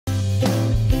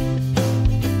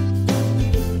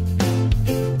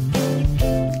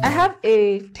have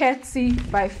a 30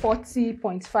 by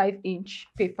 40.5 inch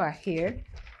paper here.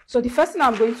 So the first thing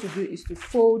I'm going to do is to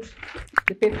fold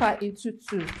the paper into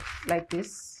two like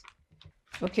this,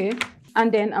 okay?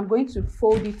 And then I'm going to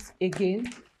fold it again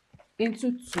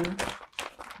into two,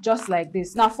 just like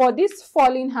this. Now for this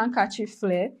falling handkerchief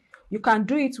flare, you can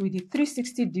do it with the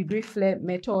 360-degree flare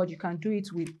method. You can do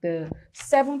it with the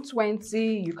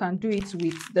 720. You can do it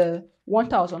with the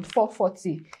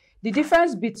 1440. The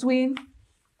difference between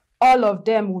all of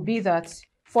them will be that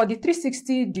for the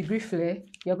 360-degree flare,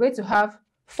 you're going to have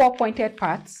 4 pointed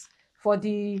parts. For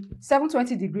the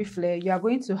 720-degree flare, you are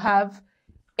going to have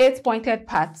 8 pointed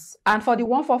parts. And for the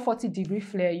 1440-degree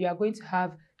flare, you are going to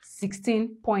have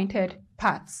 16 pointed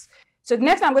parts. So the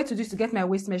next thing I'm going to do is to get my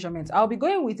waist measurement. I'll be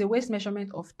going with a waist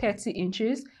measurement of 30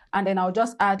 inches, and then I'll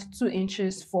just add 2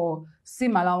 inches for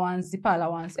seam allowance, zipper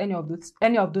allowance, any of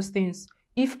those things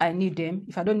if I need them.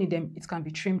 If I don't need them, it can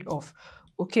be trimmed off.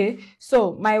 Okay,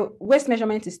 so my waist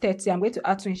measurement is 30. I'm going to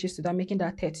add 2 inches to that, making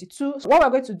that 32. So what we're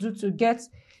going to do to get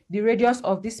the radius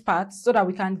of this part so that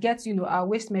we can get, our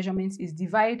waist measurements is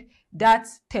divide that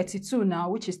 32 now,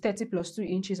 which is 30 plus 2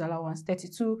 inches allowance,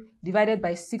 32 divided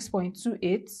by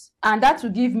 6.28. And that will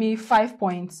give me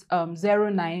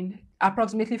 5.09,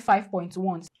 approximately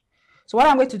 5.1. So what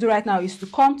I'm going to do right now is to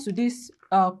come to this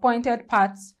pointed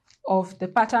part of the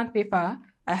pattern paper.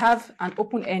 I have an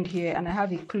open end here and I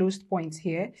have a closed point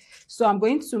here. So I'm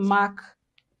going to mark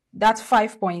that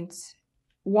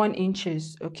 5.1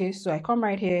 inches. Okay, so I come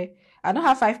right here. I don't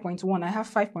have 5.1, I have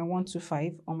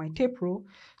 5.125 on my tape rule.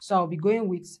 So I'll be going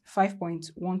with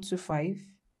 5.125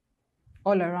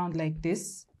 all around like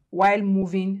this while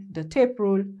moving the tape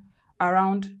rule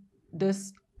around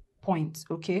this point.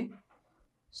 Okay,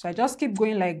 so I just keep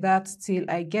going like that till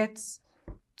I get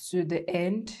to the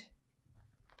end,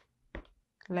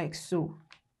 like so.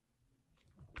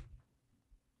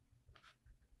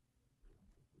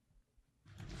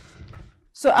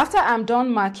 So after I'm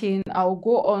done marking, I'll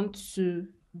go on to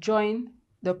join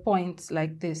the points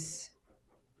like this.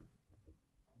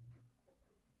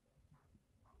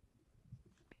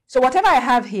 So whatever I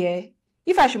have here,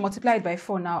 if I should multiply it by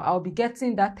 4 now, I'll be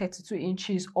getting that 32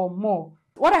 inches or more.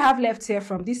 What I have left here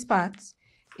from this part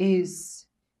is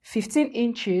 15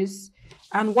 inches.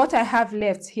 And what I have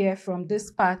left here from this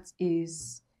part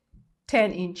is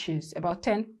 10 inches, about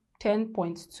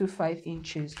 10.25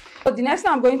 inches. So the next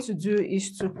thing I'm going to do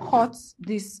is to cut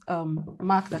this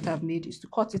mark that I've made, is to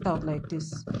cut it out like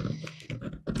this.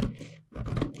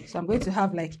 So I'm going to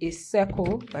have like a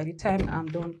circle by the time I'm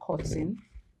done cutting.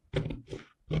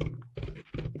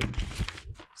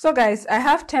 So guys, I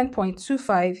have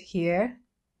 10.25 here.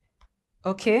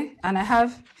 Okay, and I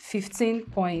have 15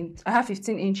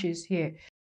 inches here.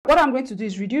 What I'm going to do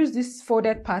is reduce this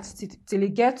folded part till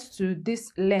it gets to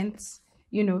this length,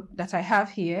 that I have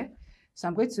here. So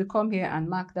I'm going to come here and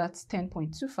mark that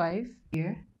 10.25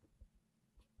 here.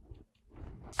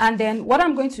 And then what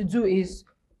I'm going to do is,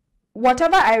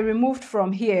 whatever I removed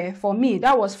from here, for me,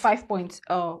 that was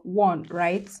 5.1,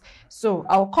 right? So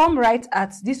I'll come right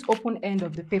at this open end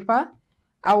of the paper.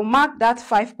 I'll mark that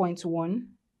 5.1.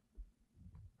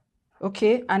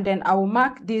 Okay, and then I will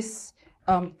mark this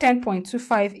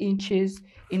 10.25 inches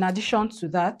in addition to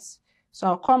that. So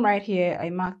I'll come right here, I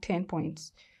mark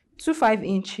 10.25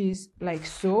 inches like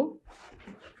so.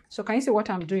 So can you see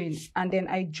what I'm doing? And then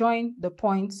I join the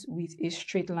points with a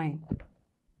straight line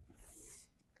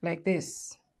like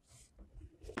this.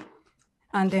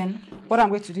 And then what I'm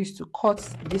going to do is to cut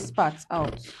this part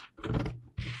out.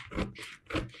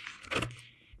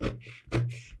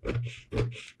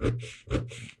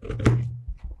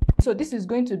 So this is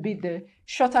going to be the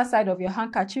shorter side of your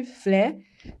handkerchief flare.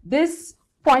 This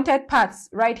pointed part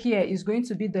right here is going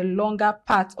to be the longer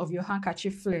part of your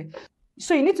handkerchief flare.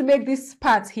 So you need to make this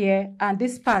part here and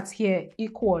this part here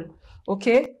equal.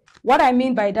 Okay, what I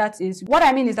mean by that is,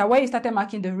 that where you started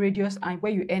marking the radius and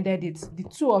where you ended it, the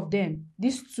two of them,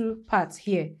 these two parts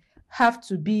here, have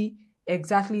to be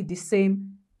exactly the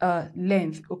same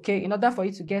length, okay, in order for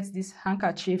you to get this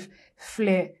handkerchief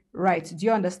flare right. Do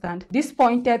you understand? This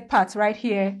pointed part right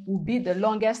here will be the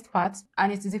longest part,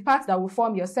 and it is the part that will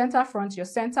form your center front, your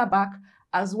center back,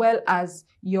 as well as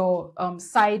your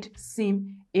side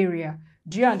seam area.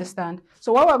 Do you understand?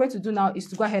 So what we're going to do now is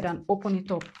to go ahead and open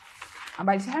it up, and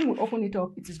by the time we open it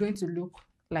up, it is going to look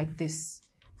like this.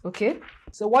 Okay,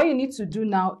 so what you need to do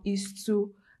now is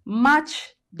to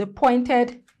match the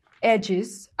pointed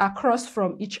edges across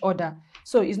from each other.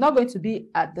 So it's not going to be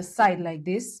at the side like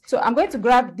this. So I'm going to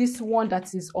grab this one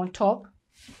that is on top.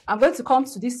 I'm going to come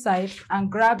to this side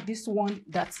and grab this one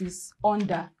that is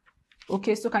under.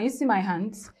 Okay, so can you see my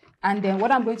hands? And then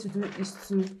what I'm going to do is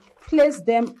to place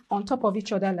them on top of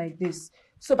each other like this.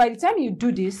 So by the time you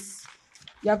do this,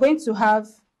 you're going to have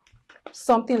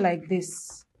something like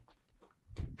this.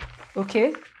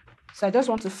 Okay, so I just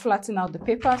want to flatten out the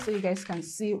paper so you guys can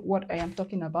see what I am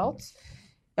talking about.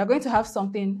 You're going to have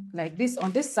something like this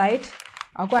on this side.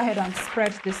 I'll go ahead and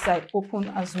spread this side open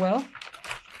as well.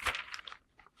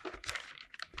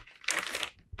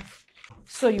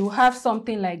 So you have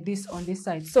something like this on this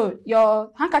side. So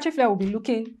your handkerchief layer will be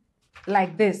looking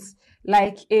like this,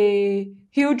 like a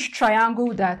huge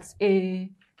triangle that a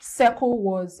semicircle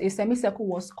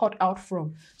was cut out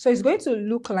from. So it's going to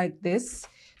look like this.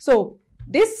 So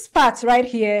this part right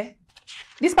here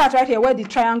where the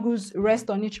triangles rest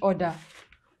on each other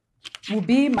will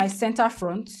be my center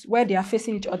front, where they are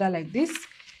facing each other like this.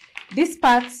 This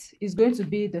part is going to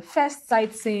be the first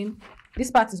side seam. This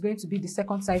part is going to be the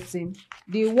second side seam.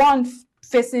 The one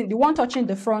touching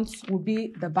the front will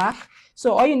be the back.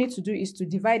 So all you need to do is to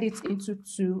divide it into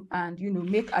two and,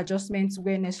 make adjustments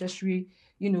where necessary,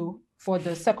 for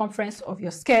the circumference of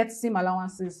your skirt, seam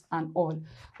allowances and all.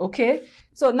 Okay,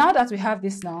 so now that we have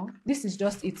this now, this is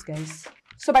just it, guys.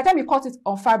 So by the time you cut it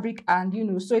on fabric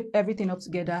and, sew everything up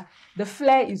together, the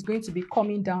flare is going to be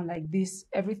coming down like this,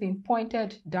 everything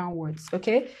pointed downwards,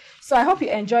 okay? So I hope you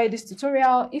enjoyed this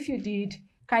tutorial. If you did,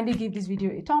 kindly give this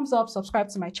video a thumbs up, subscribe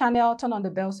to my channel, turn on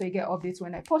the bell so you get updates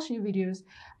when I post new videos,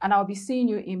 and I'll be seeing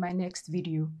you in my next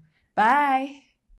video. Bye!